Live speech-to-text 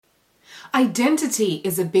Identity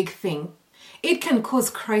is a big thing. It can cause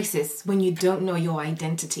crisis when you don't know your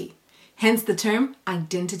identity. Hence the term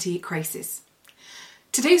identity crisis.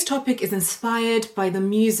 Today's topic is inspired by the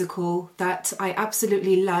musical that I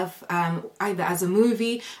absolutely love, either as a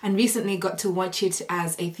movie and recently got to watch it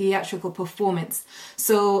as a theatrical performance.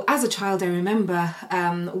 So as a child, I remember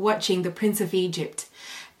watching The Prince of Egypt,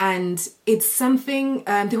 and it's something,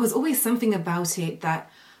 there was always something about it that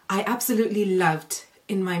I absolutely loved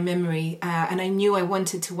in my memory, and I knew I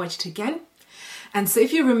wanted to watch it again. And so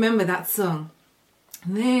if you remember that song,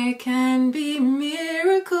 there can be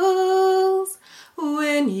miracles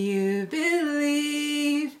when you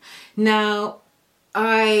believe. Now,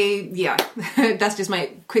 that's just my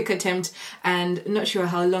quick attempt and not sure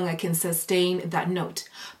how long I can sustain that note.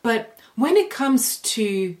 But when it comes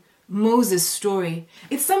to Moses' story,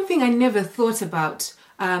 it's something I never thought about.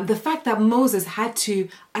 The fact that Moses had to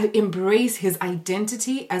embrace his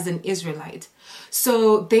identity as an Israelite.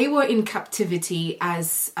 So they were in captivity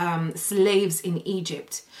as slaves in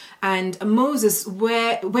Egypt. And Moses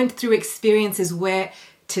went through experiences where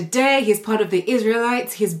today he's part of the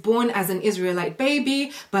Israelites, he's born as an Israelite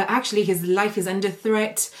baby, but actually his life is under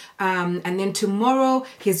threat. And then tomorrow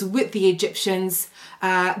he's with the Egyptians.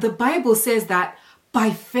 The Bible says that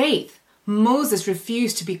by faith, Moses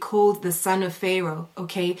refused to be called the son of Pharaoh.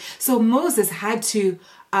 Okay, so Moses had to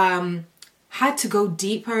go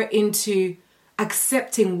deeper into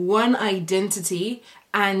accepting one identity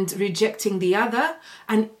and rejecting the other,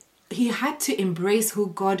 and he had to embrace who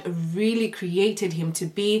God really created him to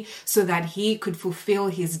be so that he could fulfill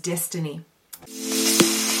his destiny.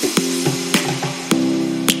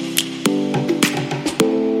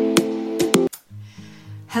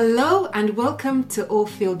 Hello and welcome to All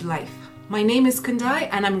Field Life. My name is Kundai,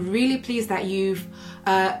 and I'm really pleased that you've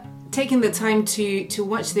taken the time to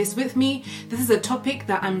watch this with me. This is a topic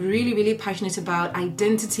that I'm really passionate about,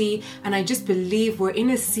 identity, and I just believe we're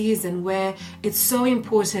in a season where it's so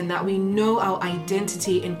important that we know our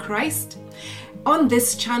identity in Christ. On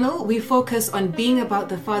this channel, we focus on being about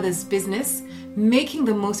the Father's business, making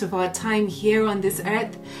the most of our time here on this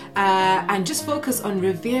earth, and just focus on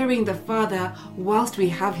revering the Father whilst we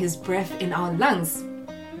have His breath in our lungs.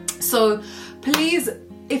 So please,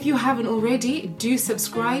 if you haven't already, do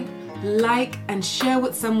subscribe, like, and share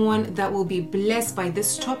with someone that will be blessed by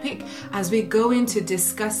this topic as we go into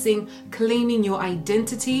discussing claiming your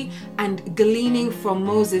identity and gleaning from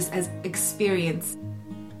Moses' experience.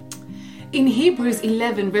 In Hebrews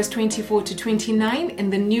 11 verse 24 to 29 in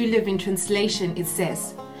the New Living Translation, it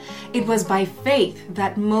says, "It was by faith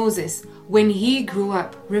that Moses, when he grew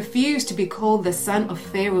up, refused to be called the son of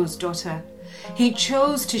Pharaoh's daughter. He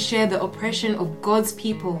chose to share the oppression of God's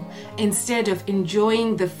people instead of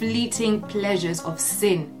enjoying the fleeting pleasures of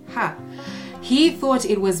sin." He thought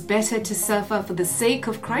it was better to suffer for the sake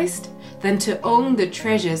of Christ than to own the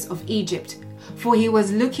treasures of Egypt, for he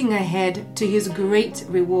was looking ahead to his great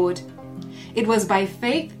reward. It was by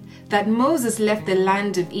faith that Moses left the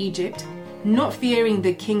land of Egypt, not fearing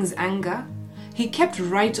the king's anger. He kept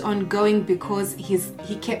right on going because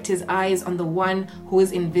he kept his eyes on the one who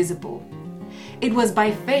is invisible. It was by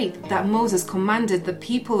faith that Moses commanded the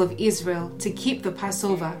people of Israel to keep the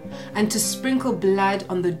Passover and to sprinkle blood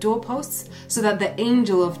on the doorposts so that the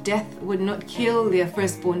angel of death would not kill their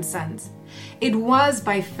firstborn sons. It was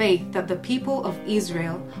by faith that the people of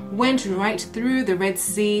Israel went right through the Red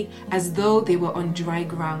Sea as though they were on dry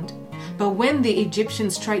ground. But when the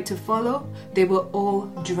Egyptians tried to follow, they were all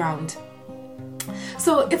drowned.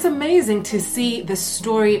 So it's amazing to see the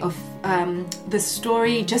story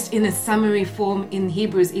just in a summary form in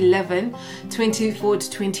Hebrews 11, 24 to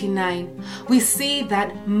 29. We see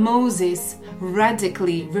that Moses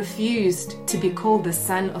radically refused to be called the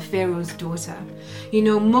son of Pharaoh's daughter. You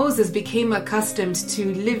know, Moses became accustomed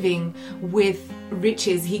to living with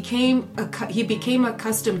riches. He became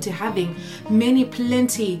accustomed to having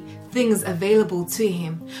plenty things available to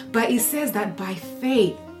him. But it says that by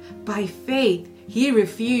faith, he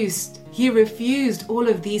refused all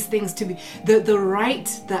of these things to be the right,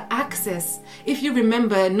 the access. If you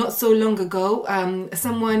remember, not so long ago,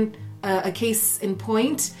 a case in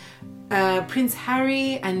point, Prince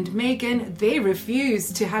Harry and Meghan, they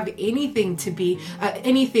refused to have anything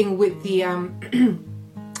with the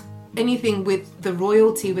anything with the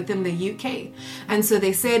royalty within the UK. And so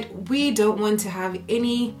they said, we don't want to have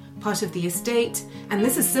any part of the estate. And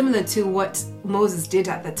this is similar to what Moses did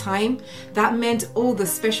at the time. That meant all the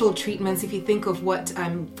special treatments. If you think of what,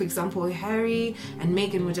 for example, Harry and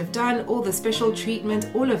Meghan would have done, all the special treatment,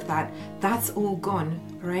 all of that, that's all gone,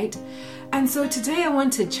 right? And so today I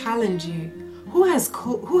want to challenge you. Who has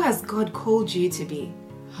God called you to be?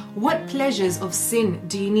 What pleasures of sin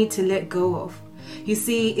do you need to let go of? You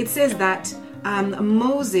see, it says that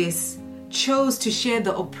Moses chose to share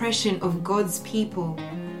the oppression of God's people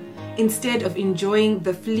instead of enjoying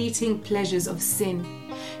the fleeting pleasures of sin.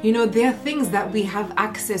 You know, there are things that we have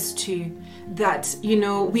access to that, you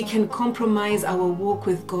know, we can compromise our walk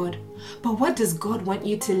with God. But what does God want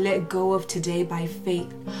you to let go of today by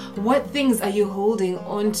faith? What things are you holding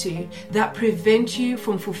on to that prevent you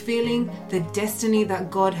from fulfilling the destiny that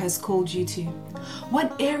God has called you to?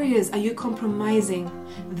 What areas are you compromising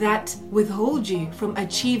that withhold you from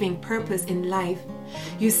achieving purpose in life?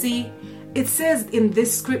 You see, it says in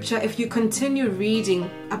this scripture, if you continue reading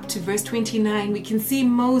up to verse 29, we can see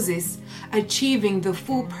Moses achieving the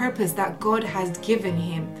full purpose that God has given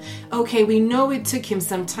him. Okay, we know it took him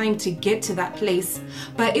some time to get to that place,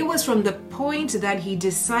 but it was from the point that he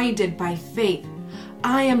decided by faith,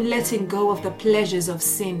 I am letting go of the pleasures of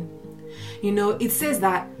sin. You know, it says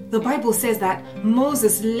that, the Bible says that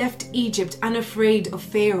Moses left Egypt unafraid of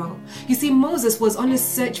Pharaoh. You see, Moses was on a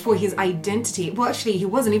search for his identity. Well, actually, he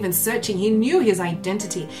wasn't even searching. He knew his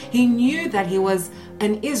identity. He knew that he was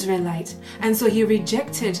an Israelite. And so he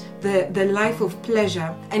rejected the life of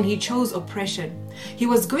pleasure and he chose oppression. He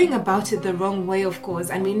was going about it the wrong way, of course,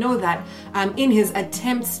 and we know that in his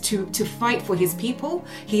attempts to fight for his people,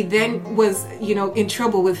 he then was, you know, in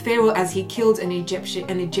trouble with Pharaoh as he killed an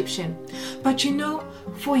Egyptian. But you know,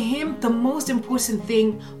 for him, the most important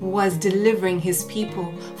thing was delivering his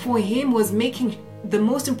people. For him the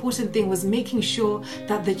most important thing was making sure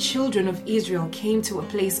that the children of Israel came to a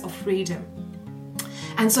place of freedom.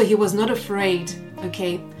 And so he was not afraid,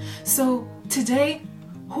 okay? So today,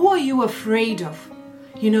 who are you afraid of?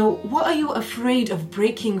 You know, what are you afraid of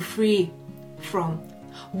breaking free from?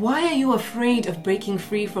 Why are you afraid of breaking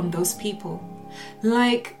free from those people?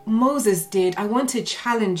 Like Moses did, I want to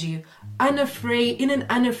challenge you, in an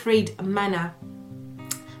unafraid manner.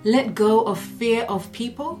 Let go of fear of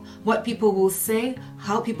people, what people will say,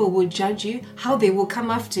 how people will judge you, how they will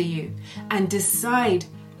come after you, and decide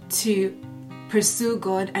to pursue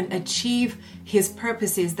God and achieve His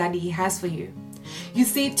purposes that He has for you. You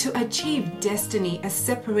see, to achieve destiny, a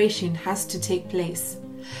separation has to take place.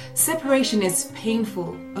 Separation is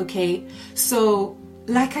painful, okay? So,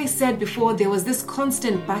 like I said before, there was this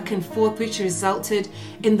constant back and forth which resulted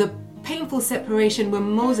in the painful separation where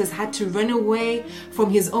Moses had to run away from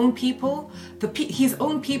his own people. His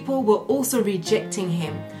own people were also rejecting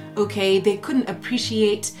him. Okay, they couldn't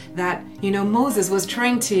appreciate that, you know, Moses was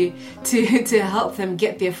trying to help them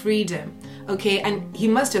get their freedom. Okay, and he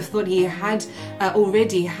must have thought he had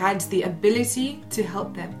already had the ability to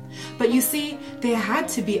help them. But you see, there had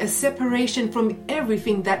to be a separation from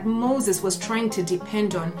everything that Moses was trying to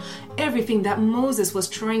depend on, everything that Moses was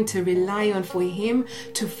trying to rely on for him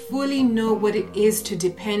to fully know what it is to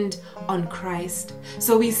depend on Christ.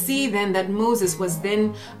 So we see then that Moses was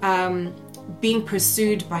then being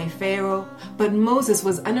pursued by Pharaoh, but Moses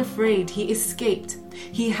was unafraid. He escaped.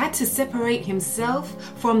 He had to separate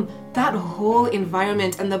himself from that whole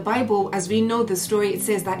environment. And the Bible, as we know the story, it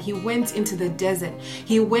says that he went into the desert.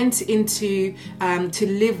 He went into to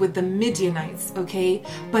live with the Midianites, okay?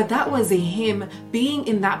 But that was him being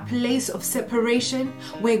in that place of separation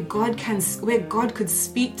where God could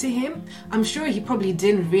speak to him. I'm sure he probably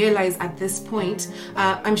didn't realize at this point.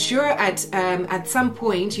 I'm sure at some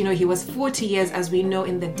point, you know, he was 40 years, as we know,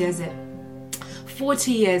 in the desert.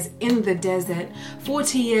 40 years in the desert,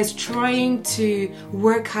 40 years trying to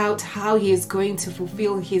work out how he is going to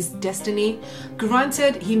fulfill his destiny.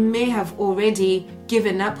 Granted, he may have already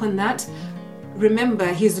given up on that. Remember,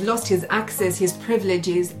 he's lost his access, his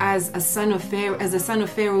privileges as a son of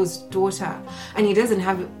Pharaoh's daughter, and he doesn't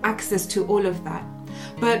have access to all of that.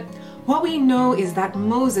 But what we know is that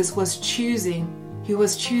Moses was choosing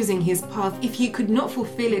his path. If he could not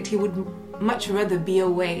fulfill it, he would much rather be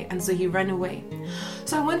away, and so he ran away.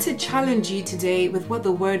 So I want to challenge you today with what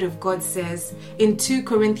the Word of God says in 2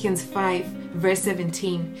 Corinthians 5 verse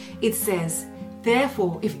 17. It says,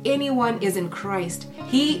 "Therefore, if anyone is in Christ,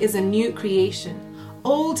 he is a new creation.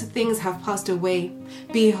 Old things have passed away.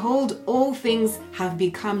 Behold, all things have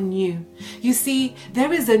become new." You see,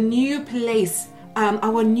 there is a new place,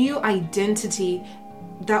 our new identity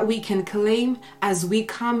that we can claim as we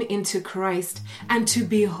come into Christ. And to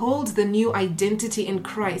behold the new identity in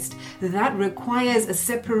Christ, that requires a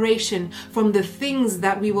separation from the things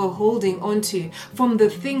that we were holding on to, from the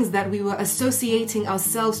things that we were associating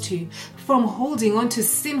ourselves to, from holding on to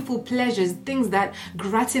sinful pleasures, things that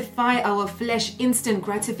gratify our flesh, instant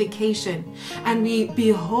gratification. And we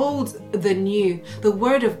behold the new. The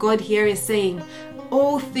Word of God here is saying,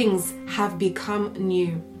 all things have become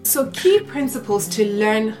new. So, key principles to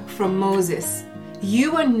learn from Moses.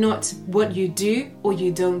 You are not what you do or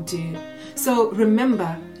you don't do. So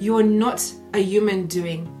remember, you are not a human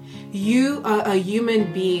doing. You are a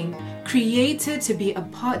human being created to be a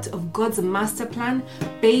part of God's master plan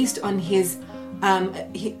based on his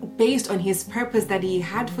purpose that he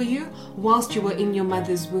had for you whilst you were in your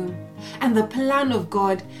mother's womb. And the plan of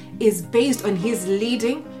God is based on his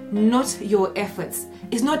leading, not your efforts.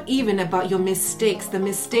 It's not even about your mistakes, the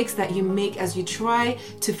mistakes that you make as you try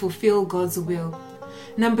to fulfill God's will.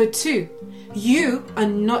 Number 2, you are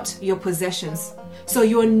not your possessions. So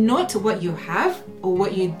you're not what you have or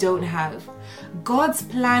what you don't have. God's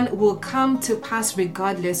plan will come to pass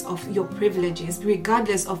regardless of your privileges,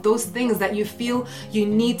 regardless of those things that you feel you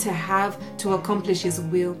need to have to accomplish his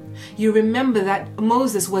will. You remember that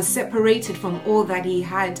Moses was separated from all that he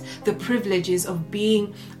had, the privileges of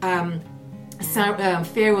being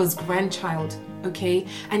Pharaoh's grandchild, okay?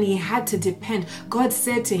 And he had to depend. God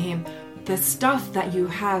said to him, the stuff that you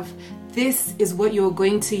have, this is what you're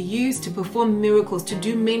going to use to perform miracles, to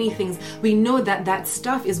do many things. We know that that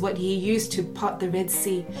stuff is what he used to part the Red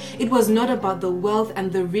Sea. It was not about the wealth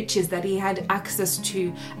and the riches that he had access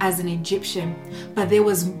to as an Egyptian, but there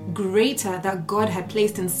was greater that God had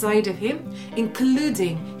placed inside of him,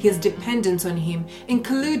 including his dependence on him,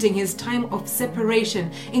 including his time of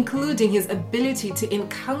separation, including his ability to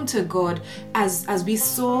encounter God, as we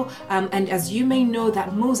saw, and as you may know,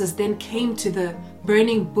 that Moses then came to the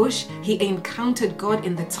burning bush. He encountered God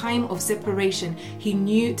in the time of separation. He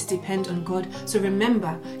knew to depend on God. So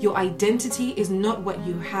remember, your identity is not what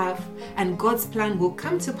you have, and God's plan will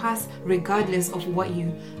come to pass regardless of what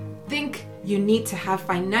you think you need to have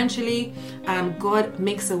financially. God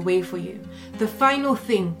makes a way for you. The final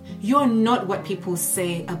thing, you're not what people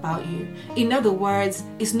say about you. In other words,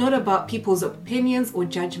 it's not about people's opinions or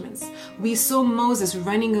judgments. We saw Moses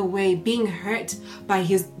running away, being hurt by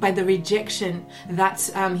the rejection that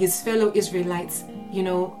his fellow Israelites,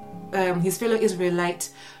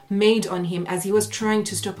 made on him as he was trying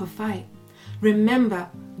to stop a fight. Remember,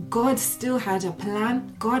 God still had a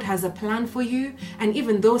plan. God has a plan for you. And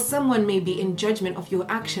even though someone may be in judgment of your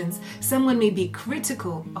actions, someone may be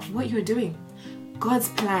critical of what you're doing, God's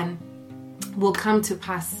plan will come to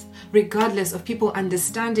pass, regardless of people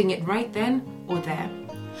understanding it right then or there.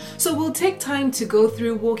 So we'll take time to go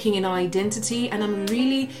through walking in our identity, and I'm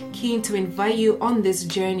really keen to invite you on this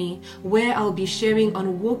journey where I'll be sharing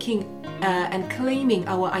on walking and claiming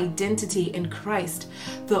our identity in Christ.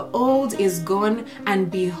 The old is gone,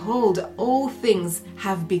 and behold, all things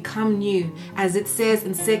have become new, as it says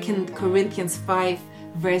in 2 Corinthians 5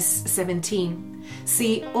 verse 17.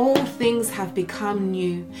 See, all things have become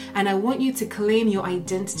new, and I want you to claim your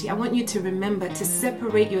identity. I want you to remember to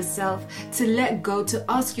separate yourself, to let go, to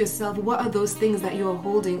ask yourself, what are those things that you are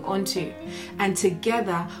holding on to? And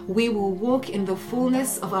together we will walk in the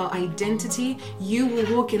fullness of our identity. You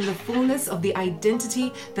will walk in the fullness of the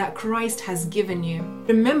identity that Christ has given you.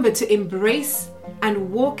 Remember to embrace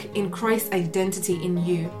and walk in Christ's identity in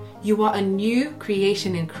you. You are a new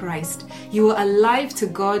creation in Christ. You are alive to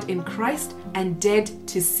God in Christ and dead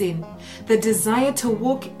to sin. The desire to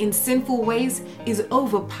walk in sinful ways is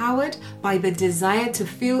overpowered by the desire to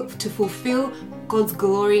fulfill God's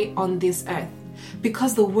glory on this earth.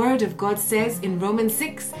 Because the word of God says in Romans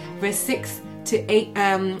 6 verse 6 to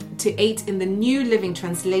 8 in the New Living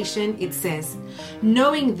Translation, it says,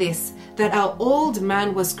 knowing this, that our old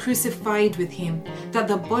man was crucified with him, that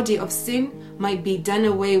the body of sin might be done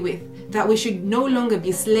away with, that we should no longer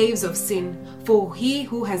be slaves of sin, for he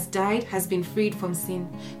who has died has been freed from sin.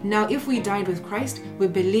 Now if we died with Christ, we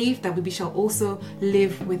believe that we shall also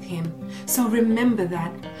live with him. So remember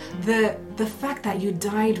that the fact that you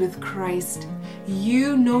died with Christ,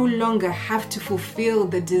 you no longer have to fulfill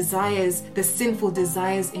the desires, the sinful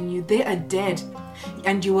desires in you. They are dead,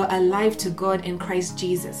 and you are alive to God in Christ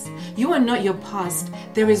Jesus. You are not your past.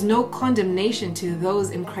 There is no condemnation to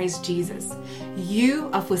those in Christ Jesus. You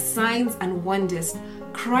are for signs and wonders.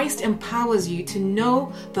 Christ empowers you to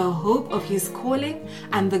know the hope of his calling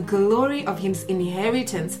and the glory of his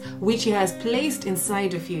inheritance, which he has placed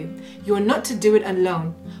inside of you. You are not to do it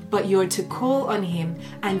alone, but you are to call on him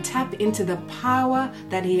and tap into the power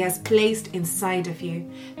that he has placed inside of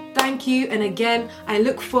you. Thank you. And again, I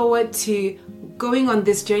look forward to going on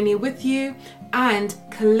this journey with you and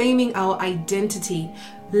claiming our identity,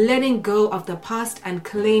 letting go of the past and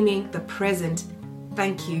claiming the present.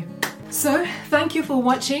 Thank you. So, thank you for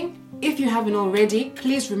watching. If you haven't already,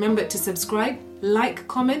 please remember to subscribe, like,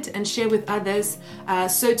 comment, and share with others,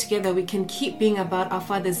 so together we can keep being about our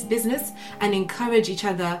Father's business and encourage each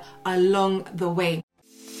other along the way.